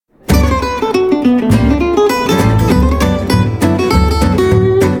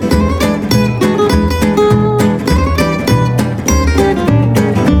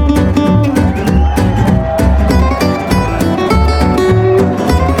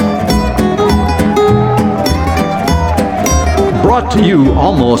brought to you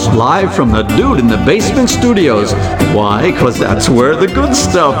almost live from the Dude in the Basement Studios. Why? Because that's where the good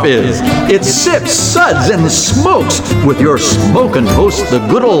stuff is. It's Sips, Suds, and Smokes with your smoking hosts, the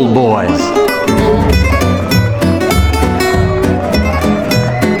good old boys.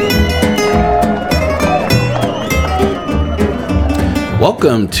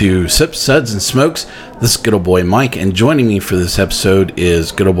 Welcome to Sips, Suds, and Smokes. This is good old boy Mike, and joining me for this episode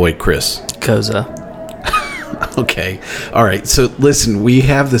is good old boy Chris. Gose. Okay. All right. So listen, we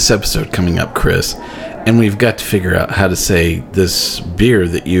have this episode coming up, Chris, and we've got to figure out how to say this beer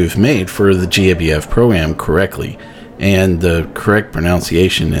that you've made for the GABF Pro-AM correctly. And the correct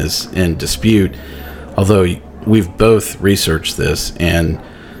pronunciation is in dispute, although we've both researched this, and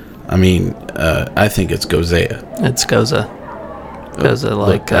I mean, I think it's Gose There. It's Gose. Gose,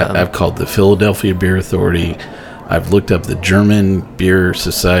 like... I've called the Philadelphia Beer Authority. I've looked up the German Beer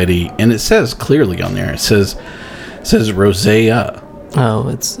Society, and it says clearly on there, it says Rosea. Oh,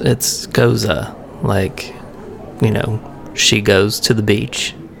 it's Gose. Like, you know, she goes to the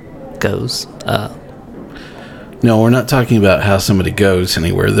beach. Goes. No, we're not talking about how somebody goes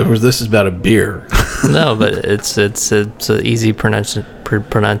anywhere. This is about a beer. No, but it's an easy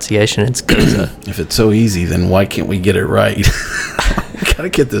pronunciation. It's Gose. If it's so easy, then why can't we get it right? We gotta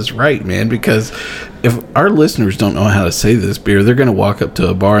get this right, man, because if our listeners don't know how to say this beer, they're gonna walk up to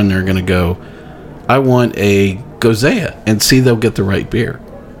a bar and they're gonna go, I want a Gose There, and see they'll get the right beer.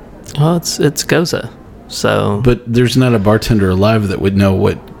 Well, it's Gose. So, but there's not a bartender alive that would know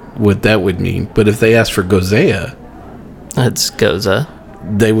what that would mean. But if they ask for Gose There, it's Gose.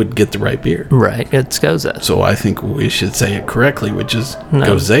 They would get the right beer. Right, it's Gose. So I think we should say it correctly, which is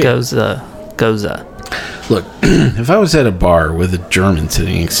Gose. Gose. Look, if I was at a bar with a German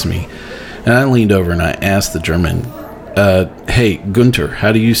sitting next to me, and I leaned over and I asked the German, hey, Günther,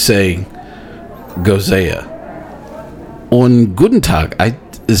 how do you say Gose There? On Guten Tag, I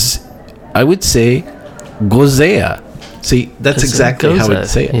would say Gose There. See, that's exactly how I'd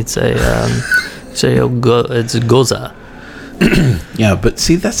say it. It's Gose. Yeah, but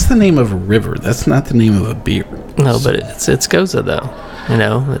see, that's the name of a river. That's not the name of a beer. No, but it's Gose though. You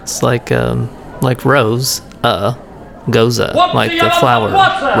know, it's like rose, Gose, like the flower rose.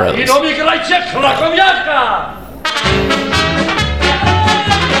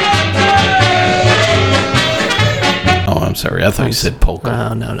 Oh, I'm sorry. I thought you said polka.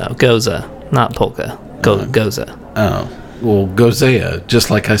 Oh, no, Gose, not polka. Gose. Oh, well, Gose There, just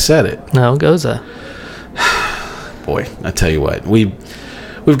like I said it. No, Gose. Boy, I tell you what, we've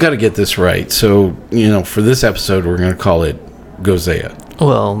got to get this right. So, you know, for this episode, we're going to call it Gose There.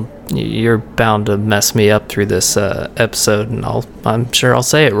 Well, you're bound to mess me up through this episode, and I'm sure I'll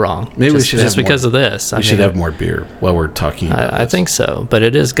say it wrong. Maybe we should just have because more, of this. We should have more beer while we're talking about I think so, but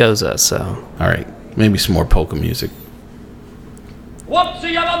it is Gose, so. All right, maybe some more polka music.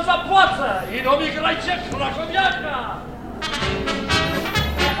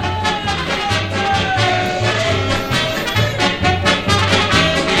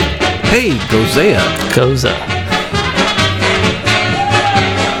 Hey, Gose There. Gose.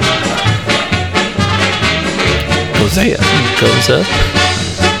 Gose There. Gose.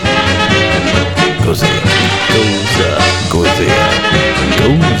 Gose There.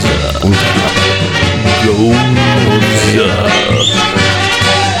 Gose. Gose There. Gose.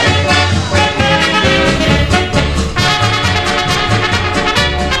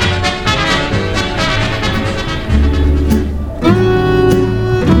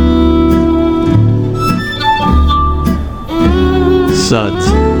 Suds,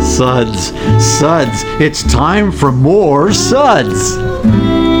 Suds, Suds. It's time for more Suds.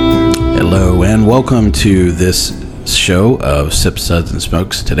 Hello, and welcome to this show of Sips, Suds, and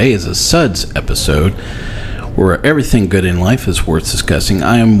Smokes. Today is a Suds episode where everything good in life is worth discussing.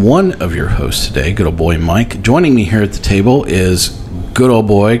 I am one of your hosts today, good old boy Mike. Joining me here at the table is good old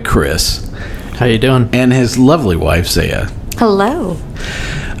boy Chris. How you doing? And his lovely wife, Zea. Hello.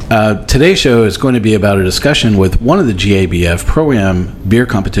 Today's show is going to be about a discussion with one of the GABF Pro-AM beer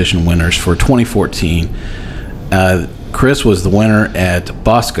competition winners for 2014. Chris was the winner at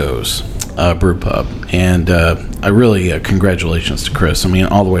Boscos Brewpub, and I really congratulations to Chris. I mean,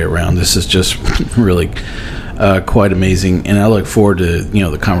 all the way around, this is just really quite amazing, and I look forward to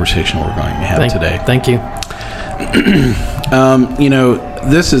the conversation we're going to have today. Thank you.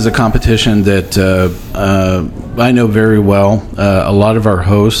 This is a competition that I know very well. A lot of our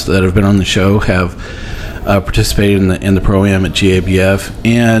hosts that have been on the show have participated in the Pro-Am at GABF,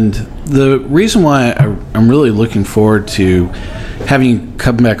 and the reason why I'm really looking forward to having you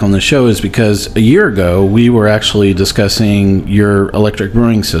come back on the show is because a year ago we were actually discussing your electric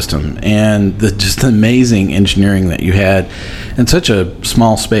brewing system and just the amazing engineering that you had in such a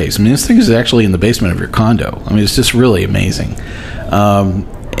small space. I mean, this thing is actually in the basement of your condo. I mean, it's just really amazing.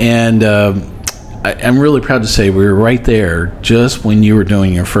 I'm really proud to say we were right there just when you were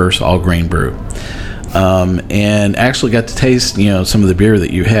doing your first all-grain brew. And actually got to taste, some of the beer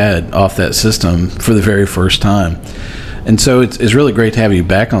that you had off that system for the very first time. And so it's really great to have you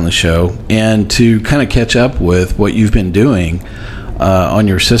back on the show and to kind of catch up with what you've been doing on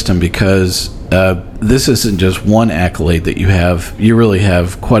your system, because this isn't just one accolade that you have. You really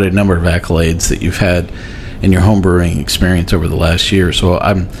have quite a number of accolades that you've had in your home brewing experience over the last year. So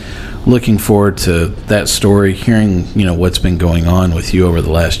I'm looking forward to that story, hearing what's been going on with you over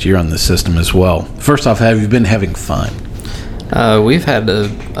the last year on the system as well. First off, have you been having fun? We've had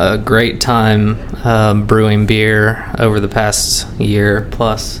a great time brewing beer over the past year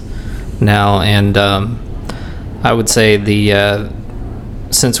plus now, and I would say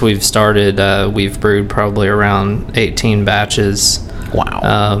since we've started, we've brewed probably around 18 batches.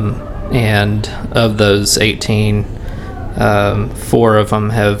 Wow. And of those 18, 4 of them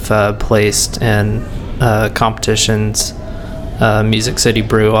have placed in competitions: Music City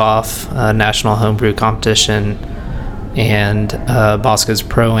Brew Off, National Homebrew Competition, and Bosco's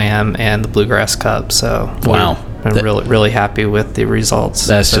Pro-AM and the Bluegrass Cup. So wow, I'm really happy with the results.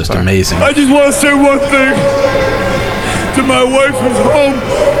 That's so just far. Amazing. I just want to say one thing to my wife who's home.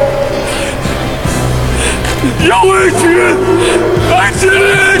 Yo, Adrian! I did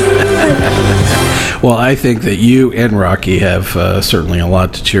it! Well, I think that you and Rocky have certainly a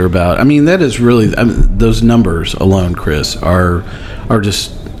lot to cheer about. I mean, that is really, those numbers alone, Chris, are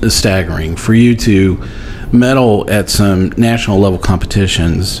just staggering. For you to medal at some national level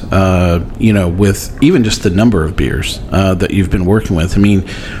competitions, with even just the number of beers that you've been working with. I mean,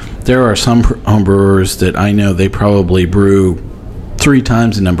 there are some homebrewers that I know they probably brew 3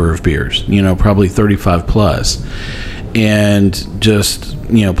 times the number of beers, probably 35 plus, and just,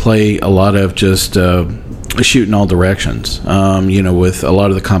 play a lot of just shoot in all directions, with a lot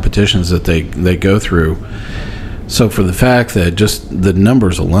of the competitions that they go through. So for the fact that just the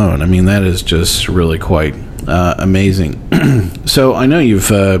numbers alone, I mean, that is just really quite amazing. So I know you've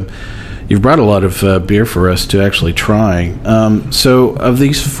brought a lot of beer for us to actually try. So of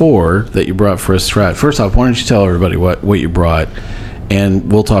these 4 that you brought for us to try, first off, why don't you tell everybody what you brought,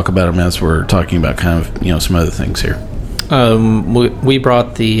 and we'll talk about them as we're talking about kind of some other things here. We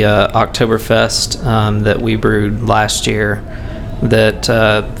brought the Octoberfest that we brewed last year that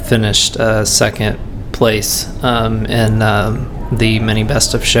finished second place in the mini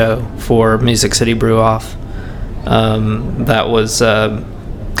best of show for Music City Brew Off. That was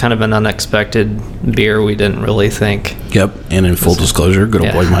kind of an unexpected beer. We didn't really think. Yep, and in full disclosure, good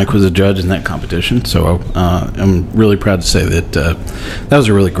old boy Mike was a judge in that competition, so I'm really proud to say that that was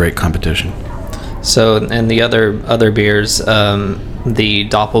a really great competition. So, and the other beers, the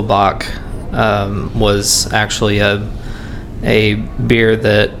Dopplebock was actually a beer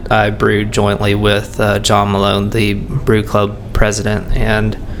that I brewed jointly with John Malone, the Brew Club president,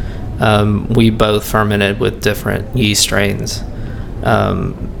 and we both fermented with different yeast strains.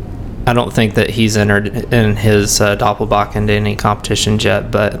 I don't think that he's entered in his Doppelbock into any competitions yet,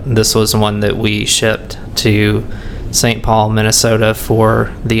 but this was one that we shipped to St. Paul, Minnesota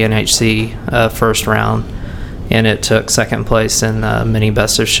for the NHC first round, and it took second place in the mini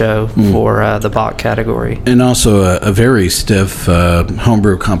best of show for the Bock category. And also a very stiff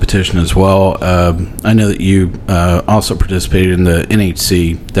homebrew competition as well. I know that you also participated in the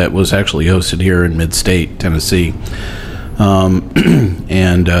NHC that was actually hosted here in Mid-State, Tennessee.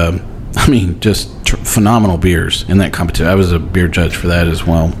 And I mean, just phenomenal beers in that competition. I was a beer judge for that as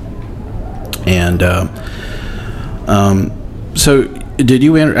well. And so did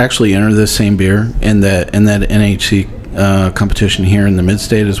you actually enter this same beer in that NHC competition here in the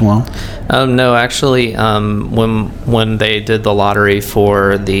Mid-State as well? No, actually, when they did the lottery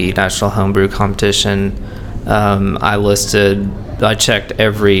for the National Homebrew Competition, I checked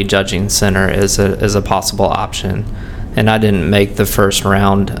every judging center as a possible option, and I didn't make the first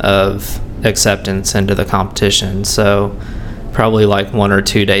round of acceptance into the competition. So probably like 1 or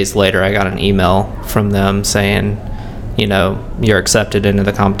 2 days later, I got an email from them saying, you're accepted into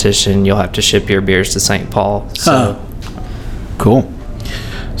the competition. You'll have to ship your beers to St. Paul. So cool.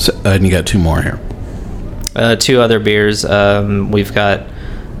 So, and you got 2 more here. 2 other beers. We've got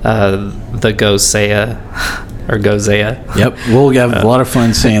the Gose There, or Gose There. Yep, we'll have a lot of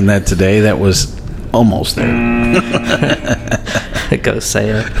fun saying that today. That was almost there. Gose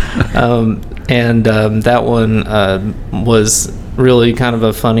There. And that one was really kind of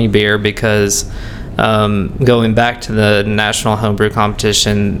a funny beer because going back to the National Homebrew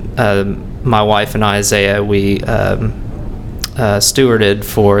Competition, my wife and I, Zea, we stewarded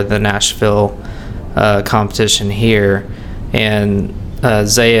for the Nashville competition here, and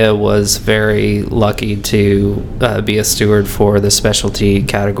Zea was very lucky to be a steward for the specialty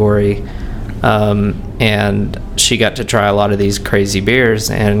category, and she got to try a lot of these crazy beers,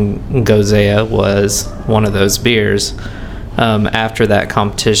 and Gose There was one of those beers. After that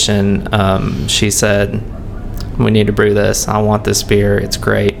competition, she said, "We need to brew this. I want this beer. It's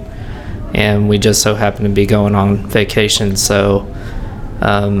great." And we just so happened to be going on vacation, so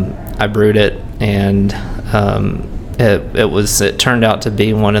I brewed it, and it turned out to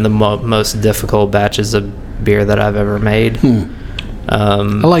be one of the most difficult batches of beer that I've ever made. I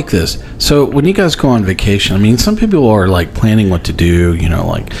like this. So when you guys go on vacation, I mean, some people are like planning what to do,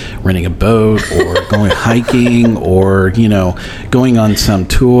 like renting a boat or going hiking or, going on some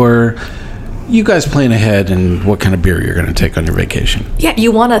tour. You guys plan ahead and what kind of beer you're going to take on your vacation. Yeah,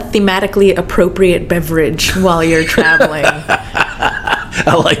 you want a thematically appropriate beverage while you're traveling.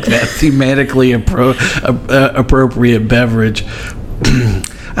 I like that, thematically appropriate beverage.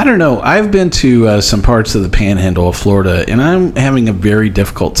 I don't know. I've been to some parts of the Panhandle of Florida, and I'm having a very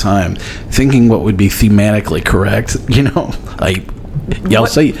difficult time thinking what would be thematically correct. Like y'all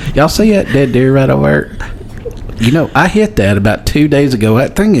say that deer right over. I hit that about 2 days ago.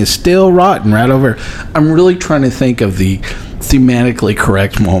 That thing is still rotten right over. I'm really trying to think of the thematically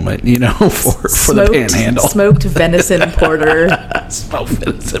correct moment, for the Panhandle. Smoked venison porter. Smoked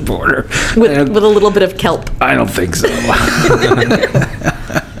venison porter. With a little bit of kelp. I don't think so.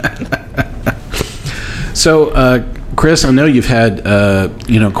 So, Chris, I know you've had,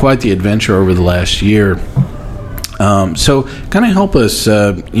 quite the adventure over the last year. So kind of help us,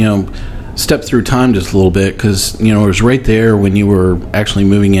 step through time just a little bit, because, it was right there when you were actually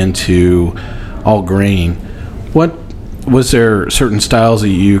moving into all grain. What was there certain styles that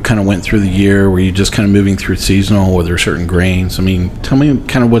you kind of went through the year? Were you just kind of moving through seasonal? Were there certain grains? I mean, tell me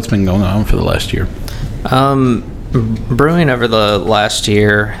kind of what's been going on for the last year. Brewing over the last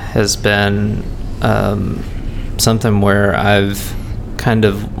year has been something where I've kind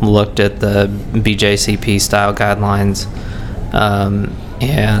of looked at the BJCP style guidelines,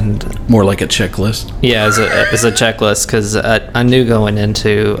 and more like a checklist. Yeah, as a checklist, because I knew going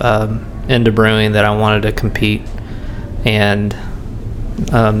into brewing that I wanted to compete, and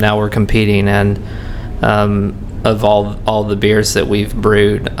now we're competing. And of all the beers that we've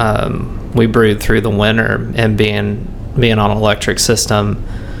brewed, we brewed through the winter, and being on an electric system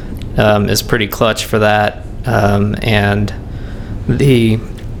is pretty clutch for that. And the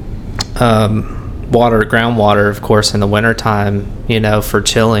groundwater, of course, in the wintertime, for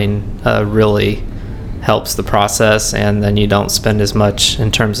chilling, really helps the process, and then you don't spend as much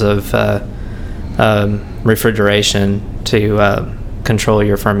in terms of refrigeration to control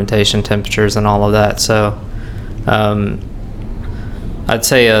your fermentation temperatures and all of that. So I'd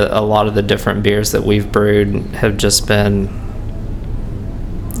say a lot of the different beers that we've brewed have just been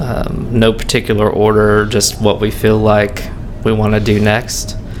no particular order, just what we feel like we want to do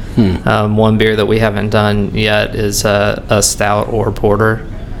next. One beer that we haven't done yet is a stout or porter,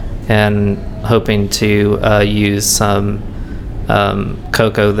 and hoping to use some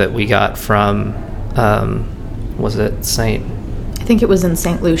cocoa that we got from was it I think it was in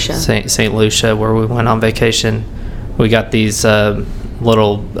St. Lucia. St. Lucia, where we went on vacation. We got these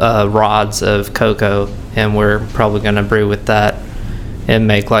little rods of cocoa, and we're probably going to brew with that and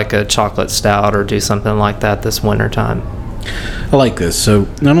make like a chocolate stout or do something like that this winter time. I like this. So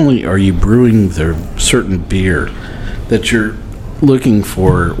not only are you brewing the certain beer that you're looking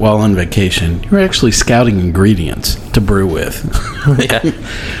for while on vacation, you're actually scouting ingredients to brew with. Yeah.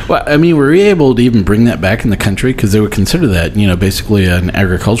 Well, I mean, were you able to even bring that back in the country? Because they would consider that, basically an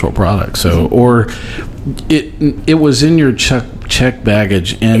agricultural product. So, or it was in your check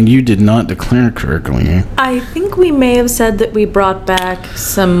baggage and you did not declare correctly. I think we may have said that we brought back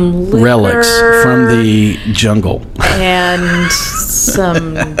some liquor, relics from the jungle and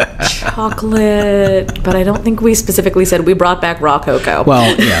some chocolate, but I don't think we specifically said we brought back raw cocoa.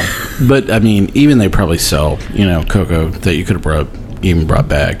 Well, yeah, but I mean, even they probably sell, cocoa that you could have brought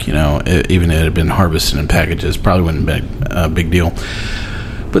back, even if it had been harvested in packages, probably wouldn't have been a big deal.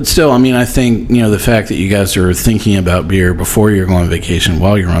 But still, I mean, I think, the fact that you guys are thinking about beer before you're going on vacation,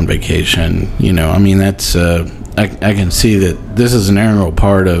 while you're on vacation, I mean, that's, I can see that this is an integral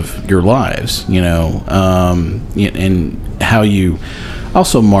part of your lives, and how you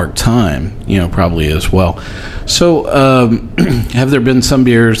also mark time, probably as well. So, have there been some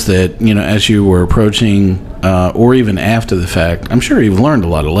beers that, as you were approaching, or even after the fact, I'm sure you've learned a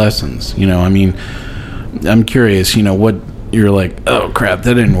lot of lessons, I'm curious, what you're like, oh crap,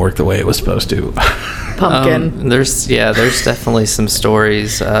 that didn't work the way it was supposed to. Pumpkin. There's definitely some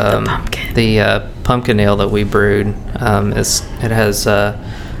stories. The pumpkin ale that we brewed, it has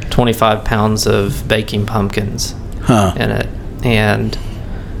 25 pounds of baking pumpkins in it, and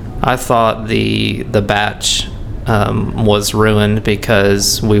I thought the batch was ruined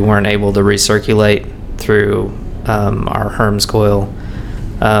because we weren't able to recirculate through our Herms coil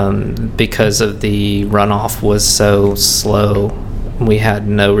because of the runoff was so slow. We had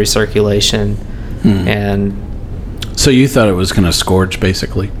no recirculation, and so you thought it was going to scorch,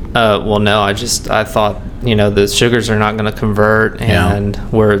 basically? Well, no. I thought the sugars are not going to convert, and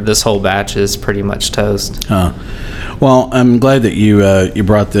this whole batch is pretty much toast. Well, I'm glad that you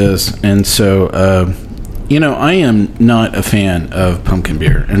brought this, and so I am not a fan of pumpkin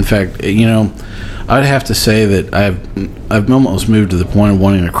beer. In fact, I'd have to say that I've almost moved to the point of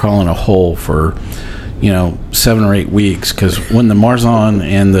wanting to crawl in a hole for 7 or 8 weeks, because when the Marzahn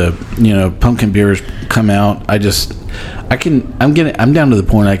and the pumpkin beers come out, I'm down to the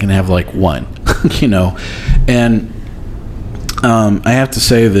point I can have like one, and I have to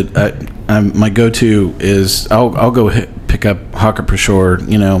say that my go-to is I'll go pick up Hocker per Shore,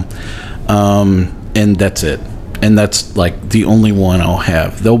 and that's it. And that's like the only one I'll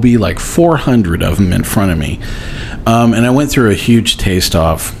have. There'll be like 400 of them in front of me. And I went through a huge taste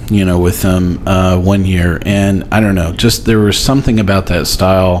off, with them 1 year. And I don't know, just there was something about that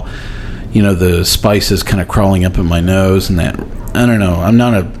style, the spices kind of crawling up in my nose, and that, I don't know,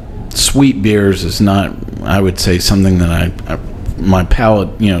 sweet beers is not, I would say, something that my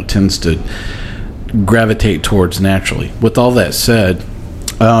palate, tends to gravitate towards naturally. With all that said,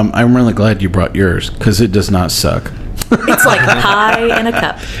 I'm really glad you brought yours, because it does not suck. It's like pie in a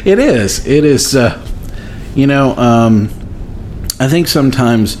cup. It is. I think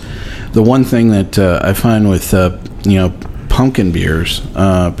sometimes the one thing that I find with, pumpkin beers,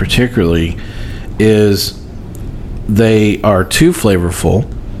 particularly, is they are too flavorful,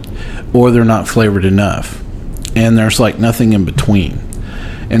 or they're not flavored enough. And there's like nothing in between.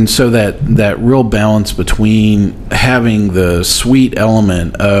 And so that real balance between having the sweet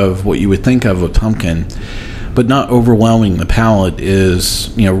element of what you would think of with pumpkin, but not overwhelming the palate, is,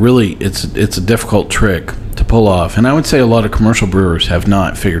 really, it's a difficult trick to pull off. And I would say a lot of commercial brewers have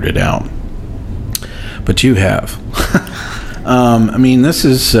not figured it out. But you have. This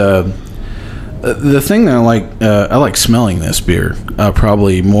is the thing that I like smelling this beer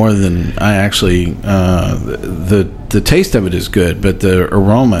probably more than I actually. The taste of it is good, but the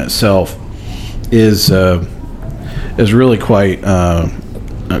aroma itself is really quite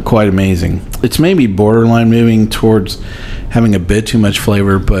amazing. It's maybe borderline moving towards having a bit too much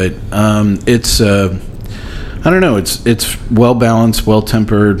flavor, but it's I don't know. It's well balanced, well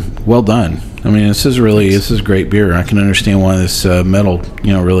tempered, well done. This is great beer. I can understand why this metal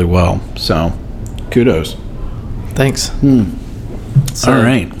really well. So, kudos. Thanks. All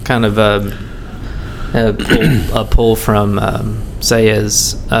right. Kind of a pull from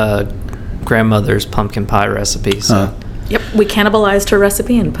Zea's grandmother's pumpkin pie recipe. So. Yep, we cannibalized her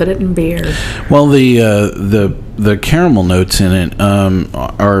recipe and put it in beer. Well, the caramel notes in it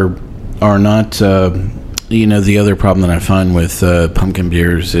are not. The other problem that I find with pumpkin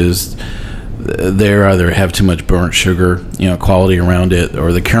beers is they either have too much burnt sugar, quality around it,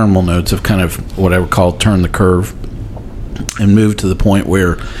 or the caramel notes have kind of what I would call turn the curve and move to the point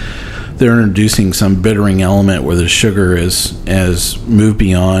where they're introducing some bittering element where the sugar has moved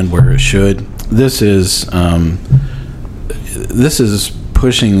beyond where it should. This is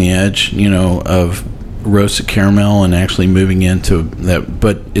pushing the edge, of roasted caramel and actually moving into that,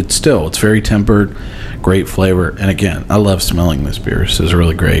 but it's very tempered, great flavor. And again, I love smelling this beer. This is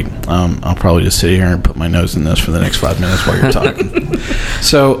really great. I'll probably just sit here and put my nose in this for the next 5 minutes while you're talking.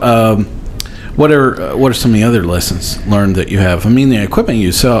 So what are some of the other lessons learned that you have? The equipment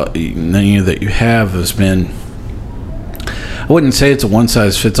you saw that you have has been, I wouldn't say it's a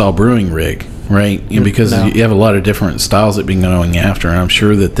one-size-fits-all brewing rig, right? Because you have a lot of different styles that been going after, and I'm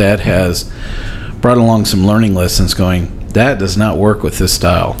sure that has brought along some learning lessons going, that does not work with this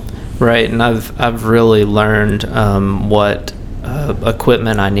style. Right, and I've really learned what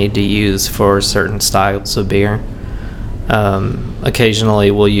equipment I need to use for certain styles of beer. Occasionally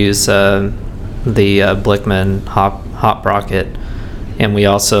we'll use the Blickman hop rocket, and we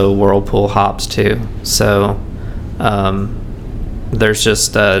also Whirlpool hops too. So there's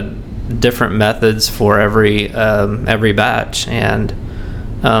just different methods for every batch, and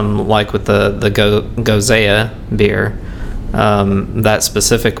like with the Gose There beer, that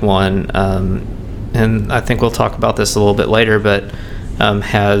specific one, and I think we'll talk about this a little bit later, but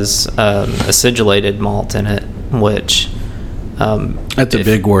has acidulated malt in it, which that's a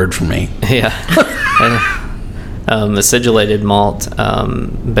big word for me. Yeah. Acidulated malt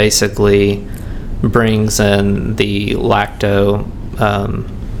basically brings in the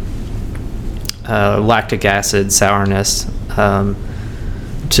lactic acid sourness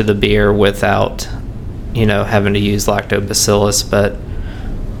to the beer without, having to use lactobacillus. But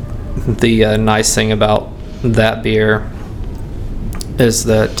the nice thing about that beer is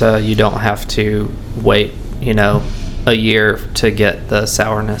that you don't have to wait, a year to get the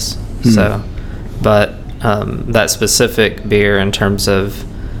sourness. So, but that specific beer, in terms of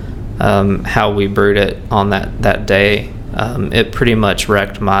how we brewed it on that day, it pretty much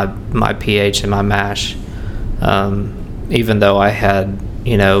wrecked my pH and my mash. Even though I had,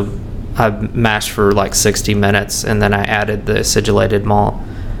 I mashed for like 60 minutes, and then I added the acidulated malt,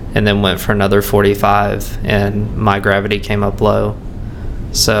 and then went for another 45, and my gravity came up low.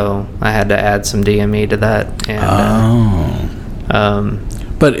 So I had to add some DME to that. And,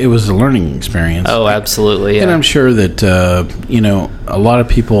 but it was a learning experience. Oh, absolutely. Yeah. And I'm sure that, a lot of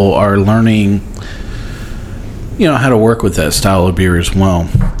people are learning, how to work with that style of beer as well.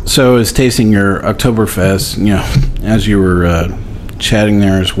 So as tasting your Octoberfest, as you were chatting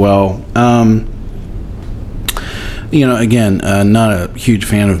there as well, again, not a huge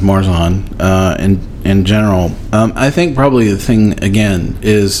fan of Marsanne in general. I think probably the thing, again,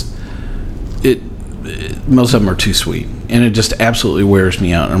 is most of them are too sweet, and it just absolutely wears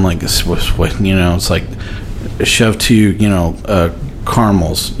me out. I'm like, it's like shove two,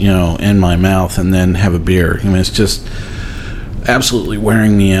 caramels, in my mouth and then have a beer. I mean, it's just absolutely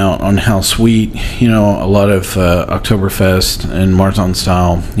wearing me out on how sweet, a lot of Octoberfest and Marsanne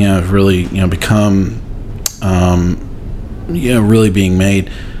style, have really, become, really being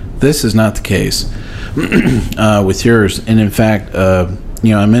made. This is not the case with yours. And in fact, I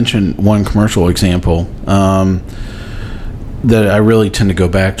mentioned one commercial example that I really tend to go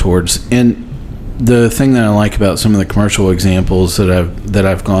back towards. And the thing that I like about some of the commercial examples that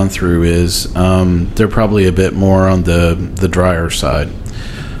I've gone through is they're probably a bit more on the drier side,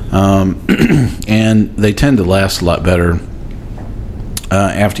 and they tend to last a lot better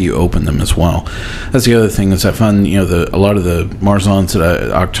after you open them as well. That's the other thing is I find a lot of the Marsannes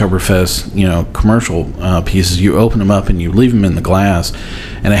at Octoberfest commercial pieces, you open them up and you leave them in the glass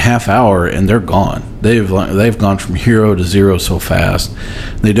in a half hour and they're gone. They've gone from hero to zero so fast.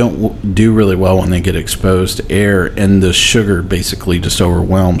 They don't do really well when they get exposed to air, and the sugar basically just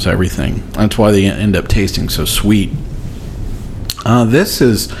overwhelms everything. That's why they end up tasting so sweet. This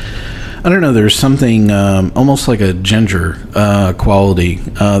is, I don't know, there's something almost like a ginger quality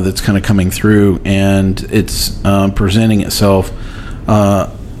that's kind of coming through, and it's presenting itself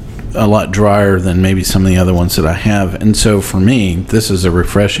a lot drier than maybe some of the other ones that I have. And so for me, this is a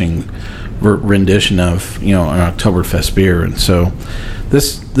refreshing rendition of, an Oktoberfest beer. And so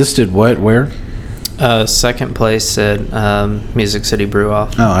this did what, where? Second place at Music City Brew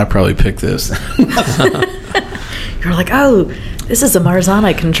Off. Oh, I probably picked this. You're like, oh, this is a Marsanne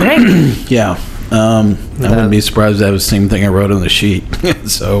I can drink. Yeah. I wouldn't be surprised if that was the same thing I wrote on the sheet.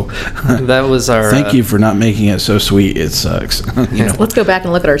 So that was our thank you for not making it so sweet. It sucks. Let's go back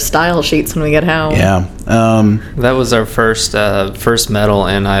and look at our style sheets when we get home. Yeah. That was our first medal,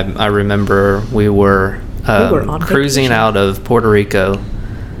 and I remember we were cruising out of Puerto Rico,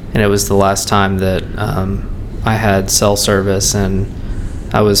 and it was the last time that I had cell service, and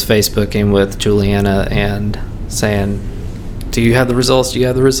I was Facebooking with Juliana and saying, do you have the results? Do you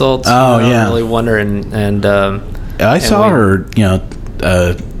have the results? Oh, yeah. I'm really wondering. And I saw her,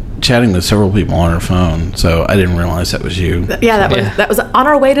 chatting with several people on her phone, so I didn't realize that was you. That was on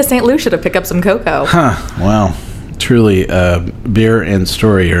our way to St. Lucia to pick up some cocoa. Huh. Wow. Truly, beer and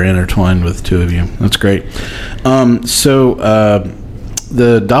story are intertwined with the two of you. That's great. So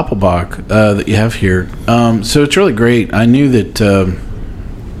the Dopplebock that you have here, so it's really great. I knew that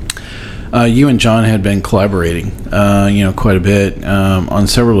you and John had been collaborating, quite a bit on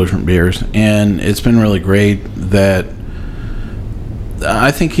several different beers, and it's been really great that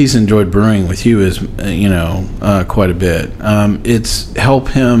I think he's enjoyed brewing with you as quite a bit. It's helped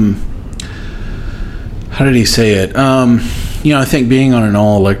him. How did he say it? I think being on an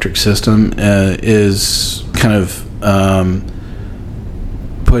all-electric system is kind of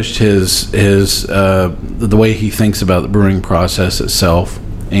pushed his the way he thinks about the brewing process itself.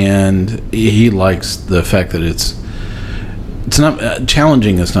 And he likes the fact that it's not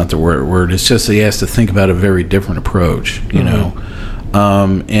challenging. Is not the word. It's just that he has to think about a very different approach.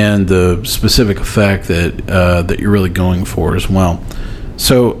 and the specific effect that you're really going for as well.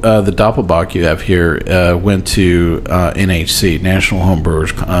 So the Dopplebock you have here went to NHC, National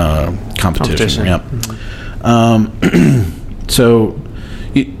Homebrewers Competition. Yep. So,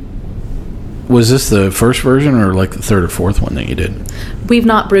 was this the first version or like the third or fourth one that you did? We've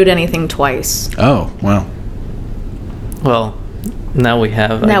not brewed anything twice. Oh, wow. Well, now we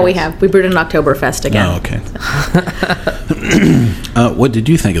have. We have. We brewed an Octoberfest again. Oh, okay. What did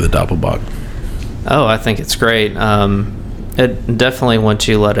you think of the Dopplebock? Oh, I think it's great. It definitely, once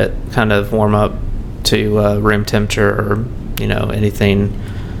you let it kind of warm up to room temperature or, anything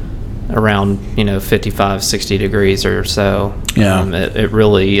around, 55, 60 degrees or so, it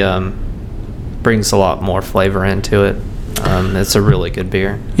really brings a lot more flavor into it. It's a really good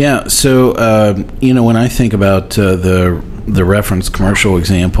beer. Yeah, so, when I think about the reference commercial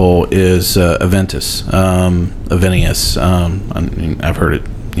example is Aventus, Avenius. I've heard it,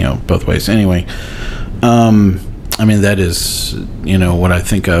 both ways. Anyway, that is, what I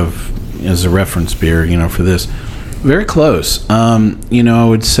think of as a reference beer, for this. Very close. I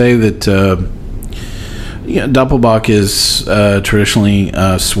would say that, Dopplebock is traditionally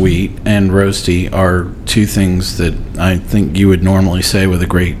sweet and roasty are two things that I think you would normally say with a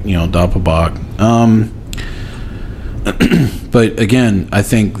great, Dopplebock. But again, I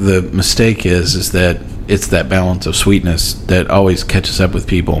think the mistake is that it's that balance of sweetness that always catches up with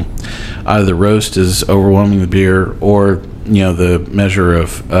people. Either the roast is overwhelming the beer, or the measure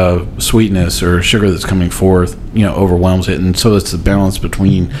of sweetness or sugar that's coming forth, overwhelms it, and so it's the balance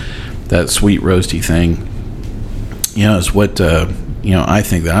between that sweet roasty thing. Is what I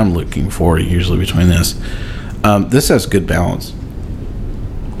think that I'm looking for usually between this. This has good balance.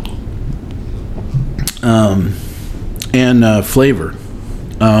 And flavor.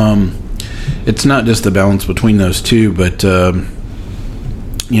 It's not just the balance between those two, but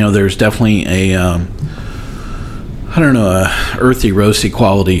there's definitely a earthy, roasty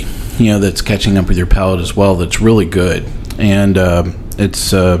quality, that's catching up with your palate as well. That's really good, and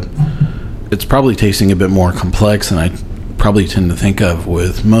it's probably tasting a bit more complex than I probably tend to think of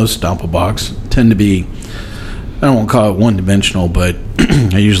with most Doppelbocks. Tend to be, I don't want to call it one-dimensional, but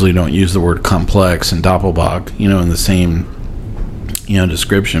I usually don't use the word complex and Doppelbock, in the same,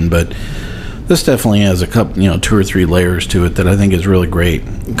 description. But this definitely has a couple, 2 or 3 layers to it that I think is really great,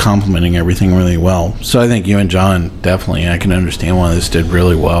 complementing everything really well. So I think you and John definitely, I can understand why this did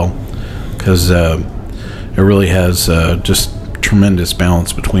really well, because it really has just tremendous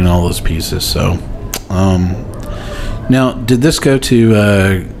balance between all those pieces. So, now, did this go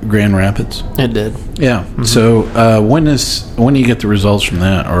to Grand Rapids? It did. Yeah. Mm-hmm. So when do you get the results from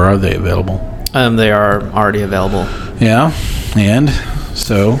that, or are they available? They are already available. Yeah, and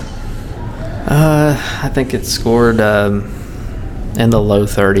so I think it scored in the low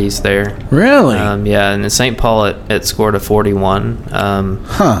 30s there. Really? Yeah, and in St. Paul it scored a 41,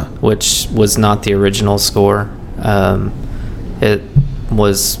 which was not the original score. It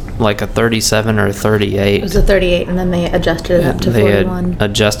was like a 37 or a 38. It was a 38, and then they adjusted it up to 41. They had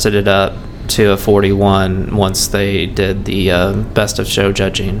adjusted it up to a 41 once they did the best of show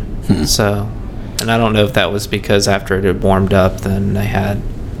judging. So, and I don't know if that was because after it had warmed up, then they had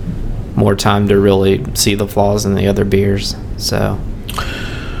more time to really see the flaws in the other beers. So,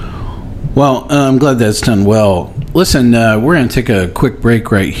 well, I'm glad that's done well. Listen, we're going to take a quick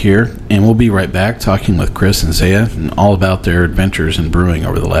break right here, and we'll be right back talking with Chris and Zea and all about their adventures in brewing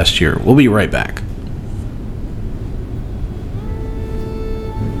over the last year. We'll be right back.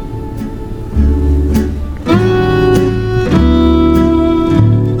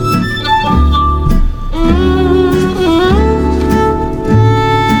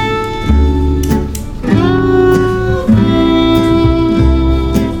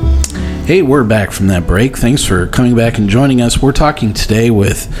 Hey, we're back from that break. Thanks for coming back and joining us. We're talking today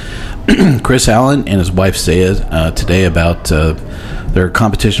with Chris Allen and his wife Zea today about their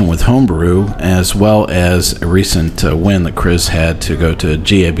competition with Homebrew, as well as a recent win that Chris had to go to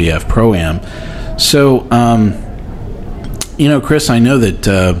GABF Pro-AM. So, Chris, I know that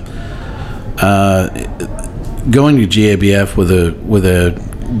going to GABF with a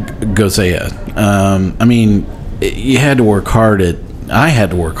Gose There, you had to work hard I had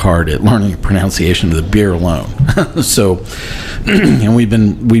to work hard at learning the pronunciation of the beer alone. So, and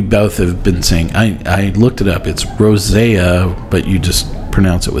we both have been saying, I looked it up. It's Rosea, but you just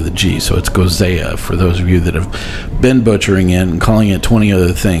pronounce it with a G. So it's Gose There. For those of you that have been butchering it and calling it 20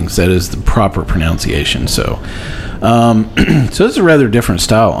 other things, that is the proper pronunciation. So, so it's a rather different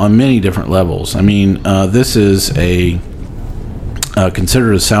style on many different levels. This is a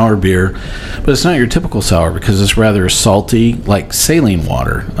considered a sour beer, but it's not your typical sour because it's rather salty, like saline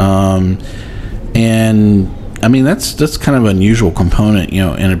water. And I mean that's kind of an unusual component,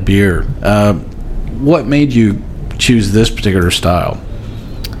 in a beer. What made you choose this particular style?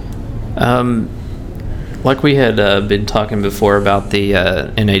 Like we had been talking before about the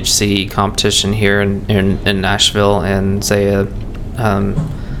NHC competition here in Nashville, and Zea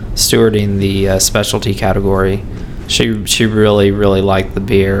stewarding the specialty category. She really liked the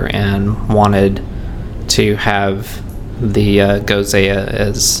beer and wanted to have the Gose There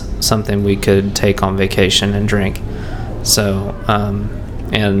as something we could take on vacation and drink. So, I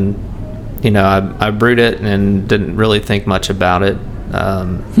brewed it and didn't really think much about it.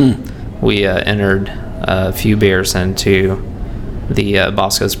 We entered a few beers into the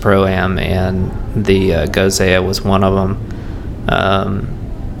Boscos Pro-AM, and the Gose There was one of them.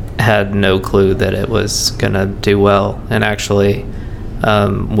 Had no clue that it was gonna do well, and actually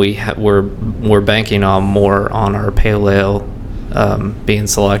we're banking on more on our pale ale being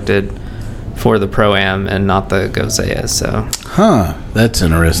selected for the Pro-Am and not the Gose There. So that's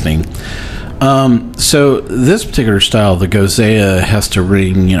interesting. So this particular style, the Gose There, has to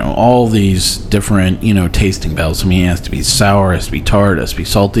ring, all these different, tasting bells. I mean, it has to be sour, it has to be tart, it has to be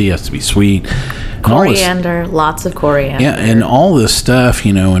salty, it has to be sweet. Coriander, lots of coriander. Yeah, and all this stuff,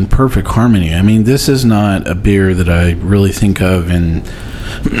 in perfect harmony. I mean, this is not a beer that I really think of, and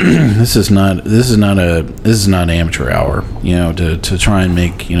this is not an amateur hour, to try and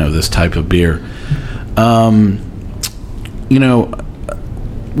make, this type of beer.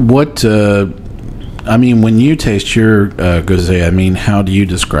 What I mean, when you taste your Gose There, I mean, how do you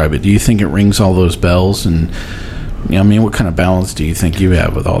describe it? Do you think it rings all those bells? And what kind of balance do you think you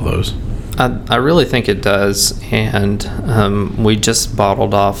have with all those? I really think it does, and we just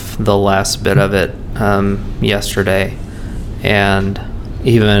bottled off the last bit of it yesterday, and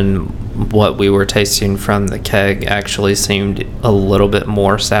even what we were tasting from the keg actually seemed a little bit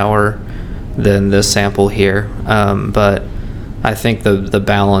more sour than this sample here, but I think the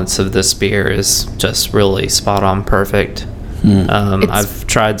balance of this beer is just really spot on perfect. I've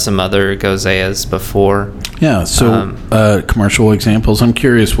tried some other Gose Theres before. Yeah, so commercial examples. I'm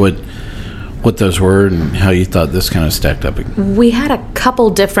curious what those were and how you thought this kind of stacked up. We had a couple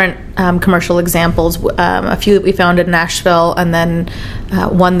different commercial examples, a few that we found in Nashville, and then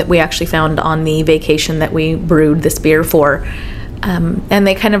one that we actually found on the vacation that we brewed this beer for. And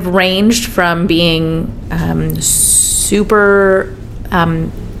they kind of ranged from being super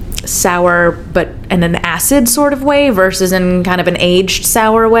sour but in an acid sort of way versus in kind of an aged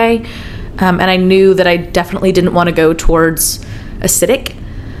sour way. And I knew that I definitely didn't want to go towards acidic.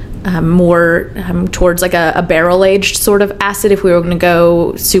 More towards like a barrel-aged sort of acid if we were going to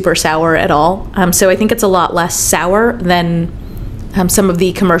go super sour at all. So I think it's a lot less sour than some of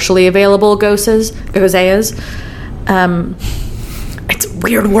the commercially available Gose Theres. It's a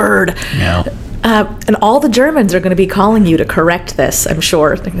weird word. Yeah. And all the Germans are going to be calling you to correct this, I'm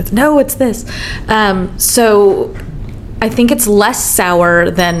sure. No, it's this. So I think it's less sour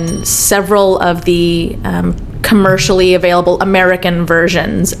than several of the commercially available American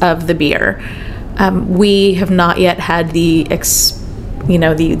versions of the beer. We have not yet had the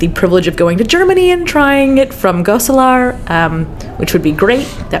privilege of going to Germany and trying it from Gose There, which would be great.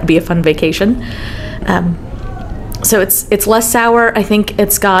 That would be a fun vacation. So it's less sour. I think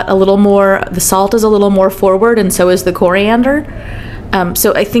it's got a little more, the salt is a little more forward, and so is the coriander.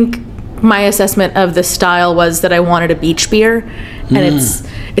 So I think my assessment of the style was that I wanted a beach beer, and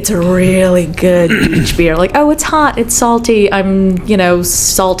it's a really good beach beer. Like, oh, it's hot, it's salty, I'm,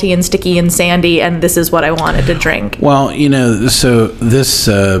 salty and sticky and sandy, and this is what I wanted to drink. Well, so this,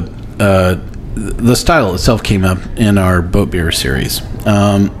 the style itself came up in our boat beer series.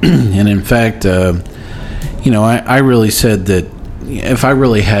 And in fact, I really said that if I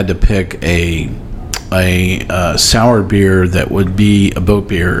really had to pick a sour beer that would be a boat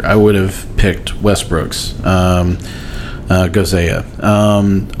beer, I would have picked Westbrook's Gose There.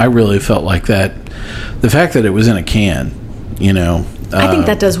 I really felt like that. The fact that it was in a can, I think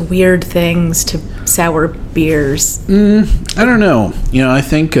that does weird things to sour beers. I don't know. I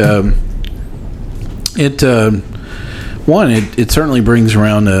think it certainly brings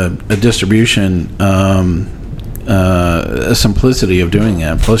around a distribution, a simplicity of doing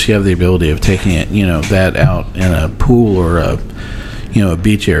that. Plus, you have the ability of taking it, that out in a pool or a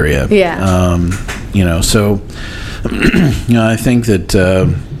beach area. Yeah. So, I think that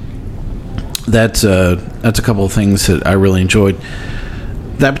that's a couple of things that I really enjoyed.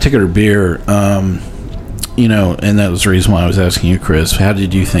 That particular beer, and that was the reason why I was asking you, Chris, how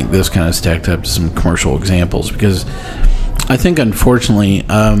did you think this kind of stacked up to some commercial examples? Because I think, unfortunately,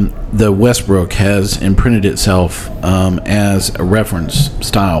 the Westbrook has imprinted itself as a reference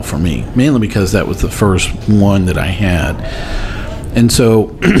style for me, mainly because that was the first one that I had. And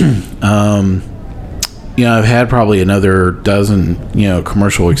so, I've had probably another dozen,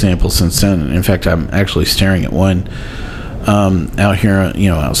 commercial examples since then. In fact, I'm actually staring at one out here,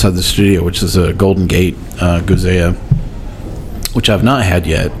 outside the studio, which is a Golden Gate Gose There, which I've not had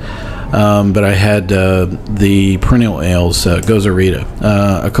yet. But I had the Perennial Ales Gose There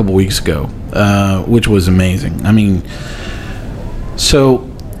a couple weeks ago, which was amazing. I mean,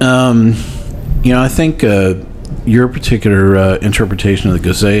 so, I think your particular interpretation of the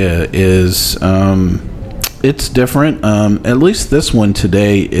Gose There is, it's different. At least this one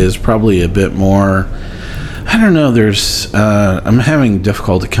today is probably a bit more, I don't know, I'm having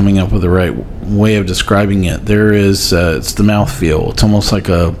difficulty coming up with the right way of describing it. There is, it's the mouthfeel. It's almost like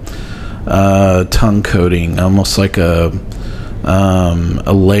a tongue coating, almost like a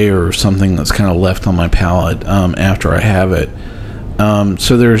layer or something that's kind of left on my palate after I have it.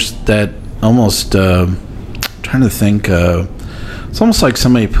 So there's that almost, trying to think, it's almost like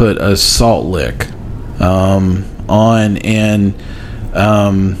somebody put a salt lick on, and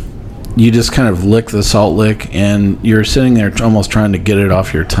you just kind of lick the salt lick, and you're sitting there almost trying to get it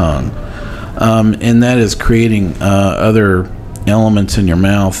off your tongue, and that is creating other elements in your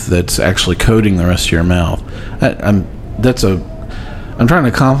mouth that's actually coating the rest of your mouth. I'm trying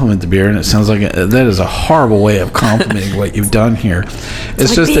to compliment the beer, and it sounds like that is a horrible way of complimenting what you've done here. It's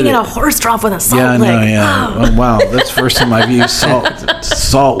like just being in a horse trough with a salt lick. Oh, wow, that's the first time I've used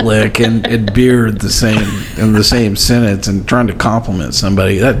salt lick and beer in the same sentence, and trying to compliment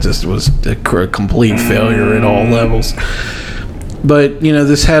somebody. That just was a complete failure at all levels. But,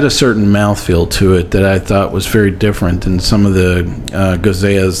 this had a certain mouthfeel to it that I thought was very different than some of the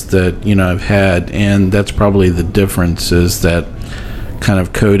Goseas that, I've had. And that's probably the difference, is that kind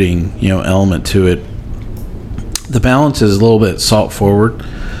of coating, element to it. The balance is a little bit salt forward.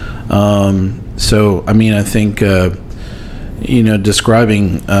 So, I mean, I think,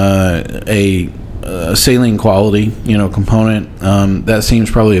 describing a saline quality, component, that seems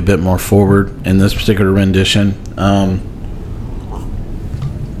probably a bit more forward in this particular rendition.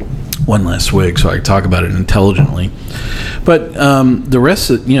 One last swig so I can talk about it intelligently. But the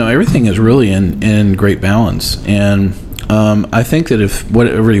rest of, everything is really in great balance. And I think that if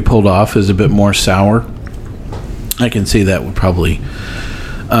whatever you pulled off is a bit more sour, I can see that would probably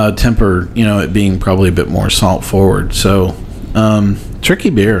temper, it being probably a bit more salt forward. So tricky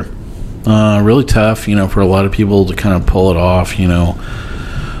beer. Really tough, for a lot of people to kind of pull it off,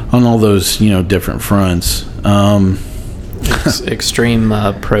 on all those, different fronts. Extreme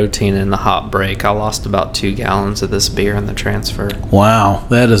protein in the hop break. I lost about 2 gallons of this beer in the transfer. Wow,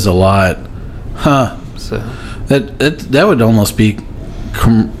 that is a lot, huh? So that would almost be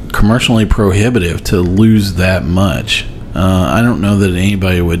commercially prohibitive to lose that much. I don't know that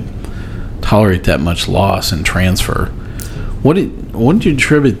anybody would tolerate that much loss in transfer. What did you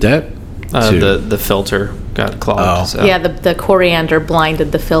attribute that to? The filter got clogged. Oh. So. Yeah, the coriander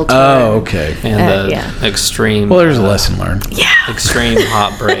blinded the filter. Oh, okay. And extreme. Well, there's a lesson learned. Yeah. Extreme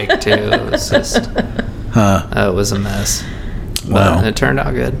hot break too. It was just. It was a mess. Wow. But it turned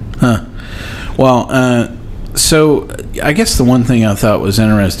out good. Huh. Well, so I guess the one thing I thought was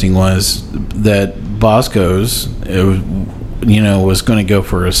interesting was that Boscos, was going to go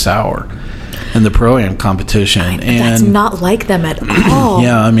for a sour in the Pro-AM competition. And that's not like them at all.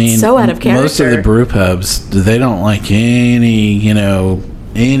 Yeah, I mean, so out of character. Most of the brew pubs, they don't like any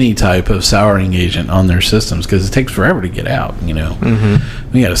type of souring agent on their systems, because it takes forever to get out.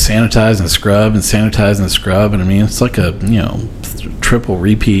 Mm-hmm. We got to sanitize and scrub and sanitize and scrub, and I mean, it's like a triple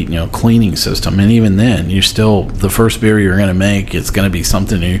repeat cleaning system. And even then, you're still, the first beer you're going to make, it's going to be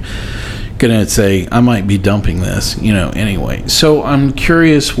something you're going to say, I might be dumping this, anyway. So I'm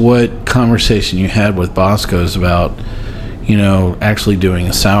curious what conversation you had with Boscos about, actually doing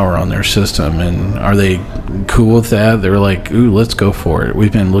a sour on their system, and are they cool with that? They're like, ooh, let's go for it.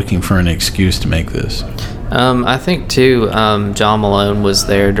 We've been looking for an excuse to make this. I think too, John Malone was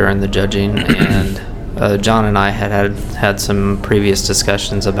there during the judging, and John and I had some previous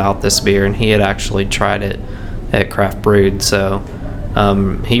discussions about this beer, and he had actually tried it at Craft Brewed, so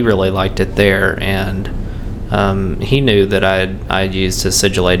he really liked it there, and he knew that I'd used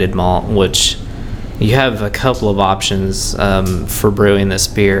acidulated malt, which you have a couple of options for brewing this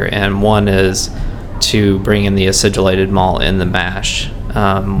beer, and one is to bring in the acidulated malt in the mash,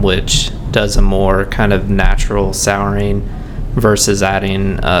 which does a more kind of natural souring versus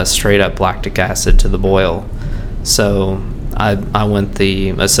adding straight up lactic acid to the boil. So I went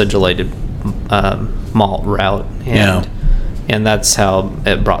the acidulated malt route, and and that's how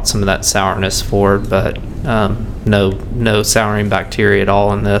it brought some of that sourness forward. But no souring bacteria at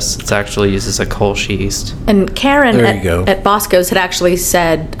all in this. It actually uses a Kolsch yeast. And Karen at Boscos had actually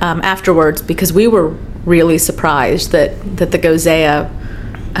said afterwards, because we were really surprised that the Gose There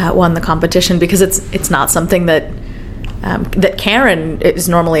won the competition, because it's not something that Karen is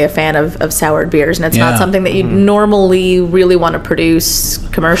normally a fan of soured beers, and it's not something that you normally really want to produce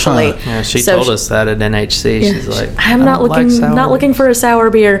commercially. Yeah, she told us that at NHC. She's like, I'm not looking for a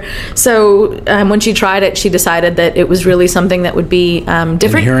sour beer. So when she tried it, she decided that it was really something that would be different.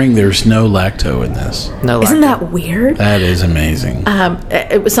 And hearing there's no lacto in this. No, isn't that weird? That is amazing.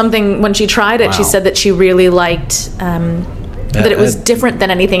 It was something, when she tried it, she said that she really liked that it was different than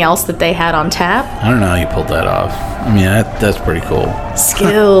anything else that they had on tap. I don't know how you pulled that off. I mean, that's pretty cool.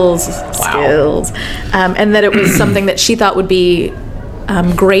 Skills. And that it was something that she thought would be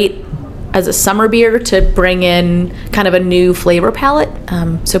great as a summer beer to bring in kind of a new flavor palette.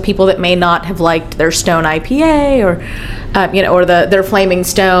 So people that may not have liked their Stone IPA or their Flaming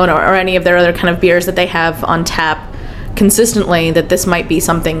Stone or any of their other kind of beers that they have on tap consistently, that this might be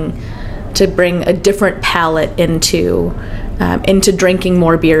something to bring a different palette into drinking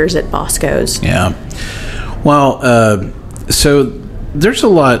more beers at Boscos. Yeah. Well, so there's a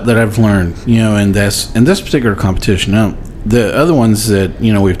lot that I've learned, in this particular competition. Now, the other ones that,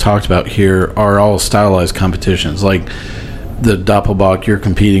 we've talked about here are all stylized competitions. Like the Dopplebock, you're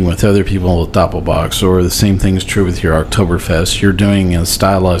competing with other people with Dopplebocks, or the same thing is true with your Octoberfest. You're doing a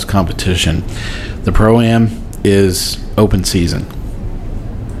stylized competition. The Pro-AM is open season.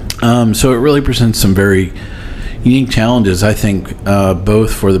 So it really presents some very unique challenges, I think,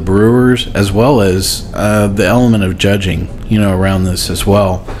 both for the brewers as well as the element of judging, around this as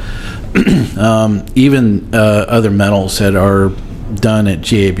well. Even other medals that are done at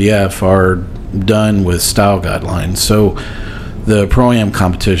GABF are done with style guidelines. So the Pro-Am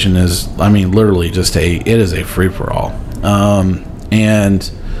competition is, literally just it is a free-for-all.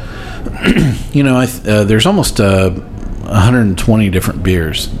 And, there's almost 120 different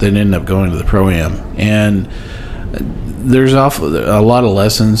beers that end up going to the Pro-Am. And there's a lot of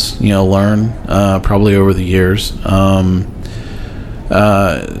lessons, learned probably over the years.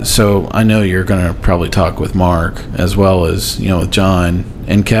 So I know you're going to probably talk with Mark as well as, with John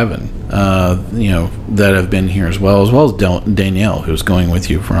and Kevin, that have been here as well as Danielle, who's going with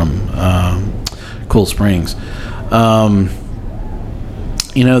you from Cool Springs.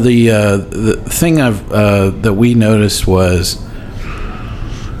 The thing that we noticed was,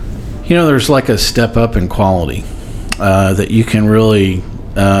 there's like a step up in quality that you can really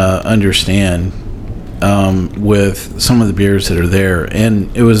understand with some of the beers that are there.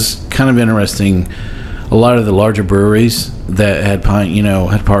 And it was kind of interesting. A lot of the larger breweries that had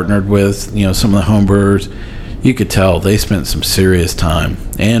partnered with, some of the home brewers, you could tell they spent some serious time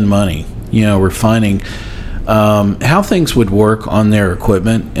and money, refining how things would work on their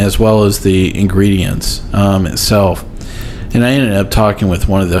equipment as well as the ingredients itself. And I ended up talking with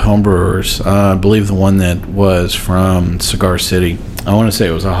one of the homebrewers, I believe the one that was from Cigar City. I want to say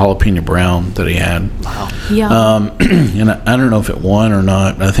it was a jalapeno brown that he had. Wow. Yeah. And I don't know if it won or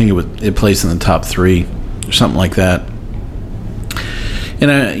not, but I think it placed in the top 3 or something like that. And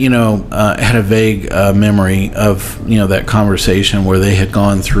I, had a vague memory of, that conversation where they had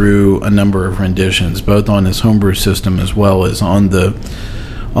gone through a number of renditions, both on his homebrew system as well as on the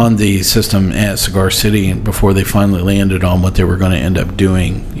system at Cigar City, before they finally landed on what they were going to end up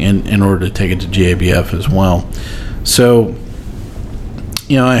doing in order to take it to GABF as well. So,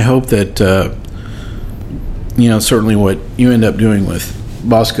 I hope that, certainly what you end up doing with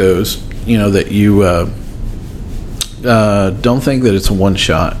Boscos, that you don't think that it's a one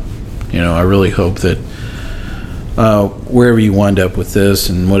shot. I really hope that wherever you wind up with this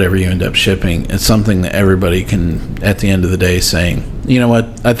and whatever you end up shipping, it's something that everybody can, at the end of the day, saying, you know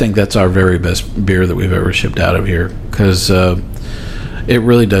what, I think that's our very best beer that we've ever shipped out of here, because it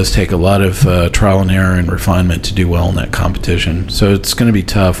really does take a lot of trial and error and refinement to do well in that competition. So it's going to be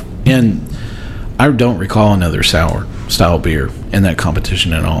tough. And I don't recall another sour style beer in that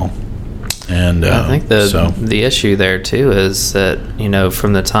competition at all. And I think the issue there too is that,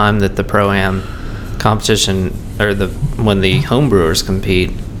 from the time that the Pro-Am competition, or when the homebrewers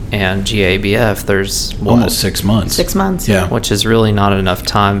compete and GABF, there's almost 6 months. 6 months, yeah. Which is really not enough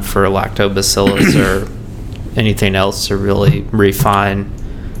time for lactobacillus or anything else to really refine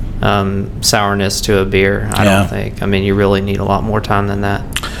sourness to a beer. I don't think. You really need a lot more time than that.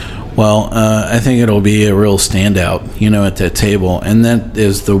 Well, I think it'll be a real standout, at that table. And that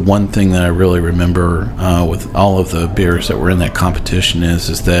is the one thing that I really remember with all of the beers that were in that competition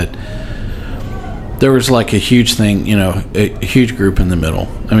is that, there was like a huge thing, a huge group in the middle.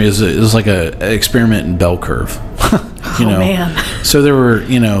 I mean, it was like a experiment in bell curve. Man. So there were,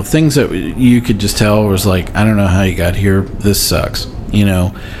 things that you could just tell was like, I don't know how you got here. This sucks.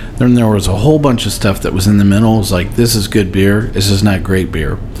 Then there was a whole bunch of stuff that was in the middle. It was like, this is good beer. This is not great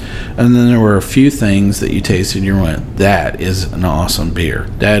beer. And then there were a few things that you tasted and you went, that is an awesome beer.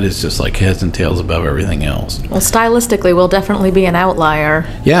 That is just like heads and tails above everything else. Well, stylistically, we'll definitely be an outlier.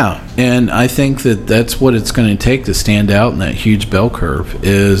 Yeah. And I think that that's what it's going to take to stand out in that huge bell curve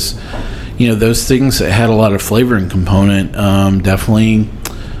is, those things that had a lot of flavoring component definitely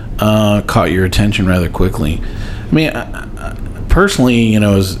caught your attention rather quickly. I mean, personally,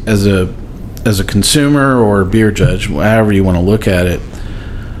 as a consumer or a beer judge, however you want to look at it,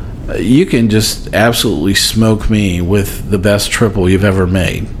 you can just absolutely smoke me with the best triple you've ever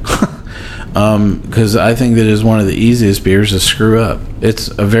made. Because I think that is one of the easiest beers to screw up. It's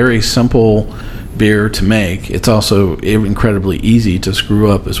a very simple beer to make. It's also incredibly easy to screw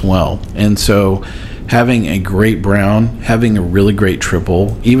up as well. And so having a great brown, having a really great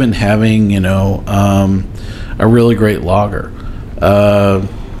triple, even having, a really great lager.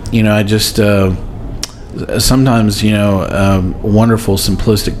 I just sometimes wonderful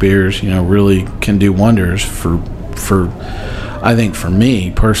simplistic beers really can do wonders for I think for me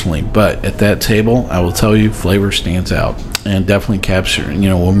personally. But at that table, I will tell you, flavor stands out and definitely capture.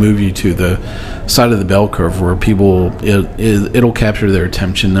 Will move you to the side of the bell curve where people it'll capture their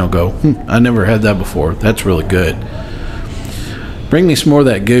attention. They'll go, I never had that before. That's really good. Bring me some more of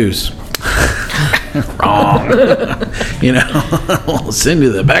that goose. Wrong. We'll send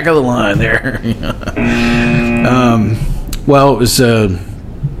you to the back of the line there. Well, it was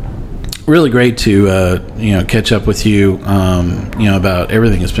really great to catch up with you about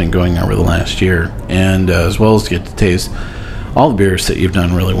everything that's been going on over the last year, and as well as get to taste all the beers that you've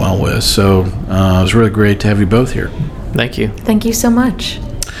done really well with. So it was really great to have you both here. Thank you. Thank you so much.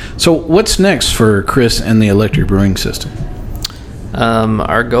 So what's next for Chris and the Electric Brewing System?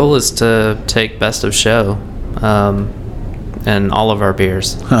 Our goal is to take best of show in all of our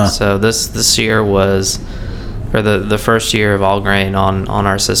beers. So this year was, or the first year of all grain on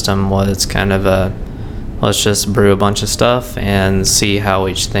our system was kind of let's just brew a bunch of stuff and see how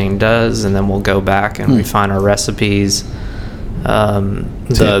each thing does, and then we'll go back and refine our recipes.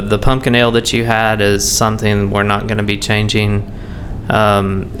 The pumpkin ale that you had is something we're not going to be changing.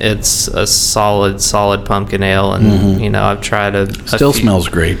 It's a solid pumpkin ale, and I've tried smells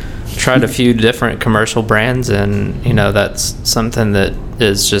great. Tried a few different commercial brands, and that's something that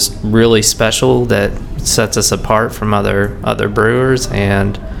is just really special that sets us apart from other brewers.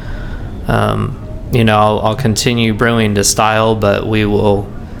 And I'll continue brewing to style, but we will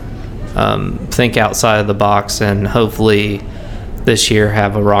think outside of the box, and hopefully this year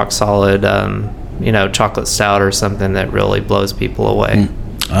have a rock solid chocolate stout or something that really blows people away.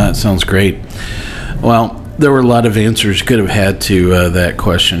 That sounds great. Well, there were a lot of answers you could have had to that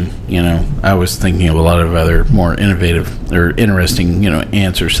question. I was thinking of a lot of other more innovative or interesting,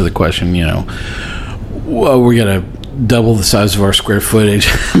 answers to the question. Well, we're gonna double the size of our square footage.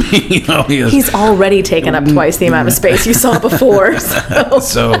 He's already taken up twice the amount of space you saw before.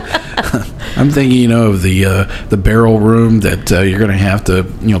 So I'm thinking, of the barrel room that you're going to have to,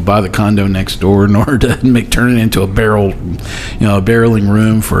 buy the condo next door in order to turn it into a barreling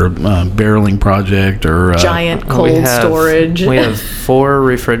room for a barreling project or giant cold storage. We have 4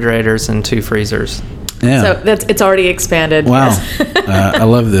 refrigerators and 2 freezers. Yeah. So it's already expanded. Wow. I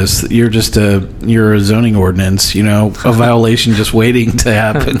love this. You're just you're a zoning ordinance, a violation just waiting to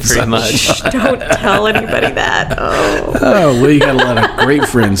happen. Pretty much. Don't tell anybody that. Oh, well, you got a lot of great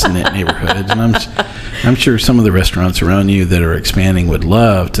friends in that neighborhood, and I'm sure some of the restaurants around you that are expanding would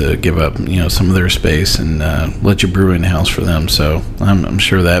love to give up, some of their space and let you brew in house for them. So I'm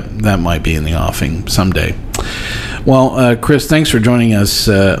sure that might be in the offing someday. Well, Chris, thanks for joining us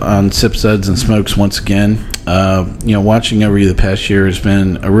on Sip, Suds, and Smokes once again. Watching over you the past year has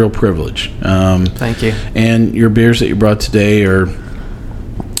been a real privilege. Thank you. And your beers that you brought today are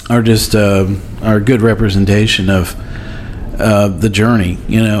just are a good representation of the journey,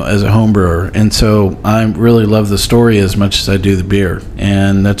 as a home brewer. And so I really love the story as much as I do the beer,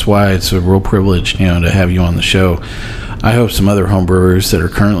 and that's why it's a real privilege, to have you on the show. I hope some other home brewers that are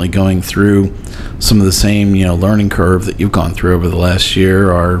currently going through some of the same, learning curve that you've gone through over the last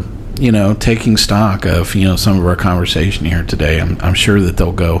year are, taking stock of, some of our conversation here today. I'm sure that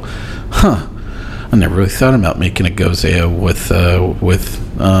they'll go, I never really thought about making a Gose There with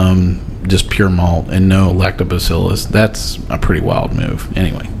just pure malt and no lactobacillus. That's a pretty wild move.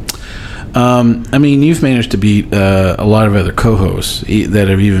 Anyway, I mean, you've managed to beat a lot of other co-hosts that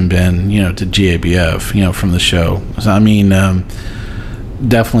have even been, to GABF, from the show. So, I mean,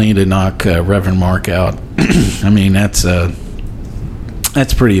 definitely to knock Reverend Mark out. I mean, that's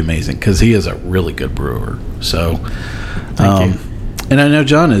pretty amazing because he is a really good brewer. So, Thank you. And I know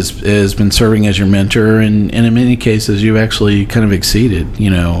John has been serving as your mentor, and in many cases, you've actually kind of exceeded,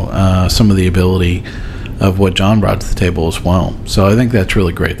 some of the ability of what John brought to the table as well. So I think that's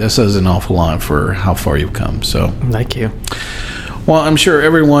really great. That says an awful lot for how far you've come. So thank you. Well, I'm sure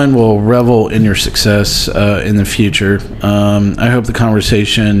everyone will revel in your success in the future. I hope the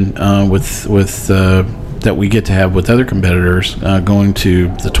conversation with that we get to have with other competitors going to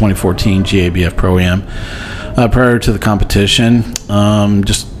the 2014 GABF Pro-AM prior to the competition,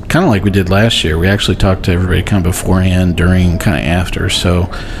 just kind of like we did last year. We actually talked to everybody kind of beforehand, during, kind of after. So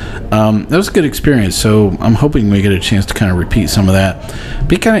that was a good experience. So I'm hoping we get a chance to kind of repeat some of that.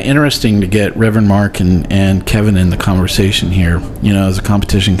 Be kind of interesting to get Reverend Mark and Kevin in the conversation here, as the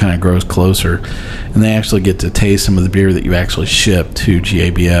competition kind of grows closer and they actually get to taste some of the beer that you actually ship to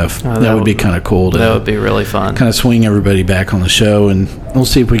GABF. That would be kind of cool. That would be really fun. Kind of swing everybody back on the show, and we'll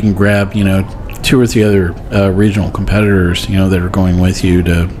see if we can grab, 2 or 3 other regional competitors, that are going with you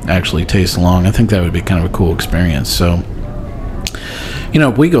to actually taste along. I think that would be kind of a cool experience. So,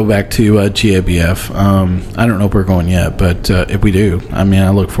 if we go back to GABF, I don't know if we're going yet, but if we do, I mean, I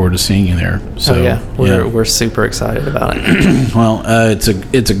look forward to seeing you there. So we're super excited about it. Well,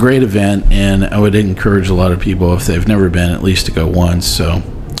 it's a great event, and I would encourage a lot of people, if they've never been, at least to go once. So,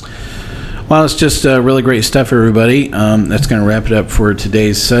 well, it's just really great stuff, everybody. That's going to wrap it up for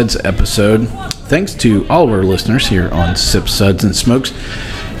today's Suds episode. Thanks to all of our listeners here on Sips, Suds, and Smokes.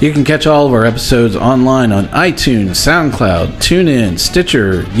 You can catch all of our episodes online on iTunes, SoundCloud, TuneIn,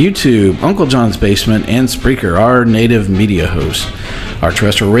 Stitcher, YouTube, Uncle John's Basement, and Spreaker, our native media host. Our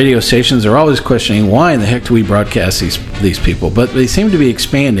terrestrial radio stations are always questioning why in the heck do we broadcast these people, but they seem to be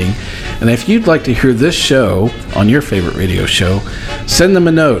expanding. And if you'd like to hear this show on your favorite radio show, send them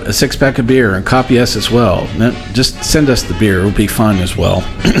a note, a 6-pack of beer, and copy us as well. Just send us the beer. It will be fun as well.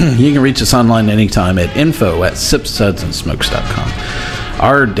 You can reach us online anytime at info@sipsudsandsmokes.com.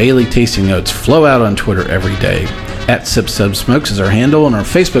 Our daily tasting notes flow out on Twitter every day. @SipSubSmokes is our handle, and our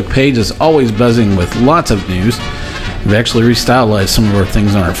Facebook page is always buzzing with lots of news. We've actually restylized some of our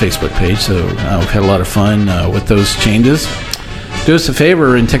things on our Facebook page, so we've had a lot of fun with those changes. Do us a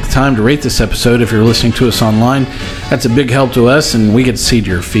favor and take the time to rate this episode if you're listening to us online. That's a big help to us, and we get to see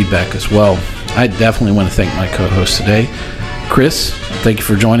your feedback as well. I definitely want to thank my co-host today. Chris, thank you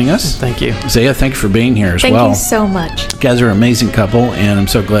for joining us. Thank you. Zaya, thank you for being here as well. Thank you so much. You guys are an amazing couple, and I'm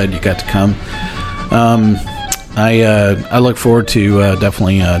so glad you got to come. I look forward to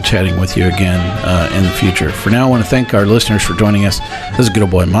definitely chatting with you again in the future. For now, I want to thank our listeners for joining us. This is good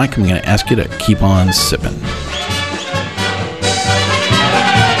old boy Mike. I'm going to ask you to keep on sipping.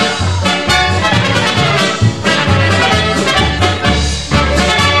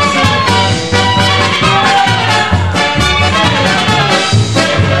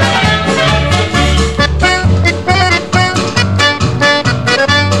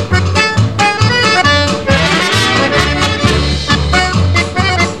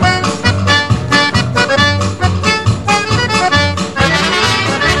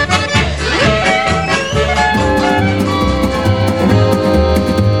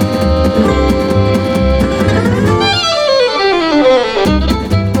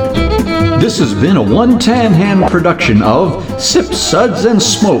 This has been a One Tan Hand production of Sips, Suds, and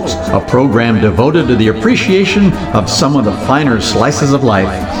Smokes, a program devoted to the appreciation of some of the finer slices of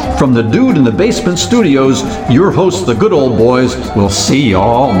life. From the Dude in the Basement Studios, your hosts, the Good Old Boys, will see you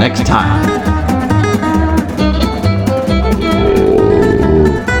all next time.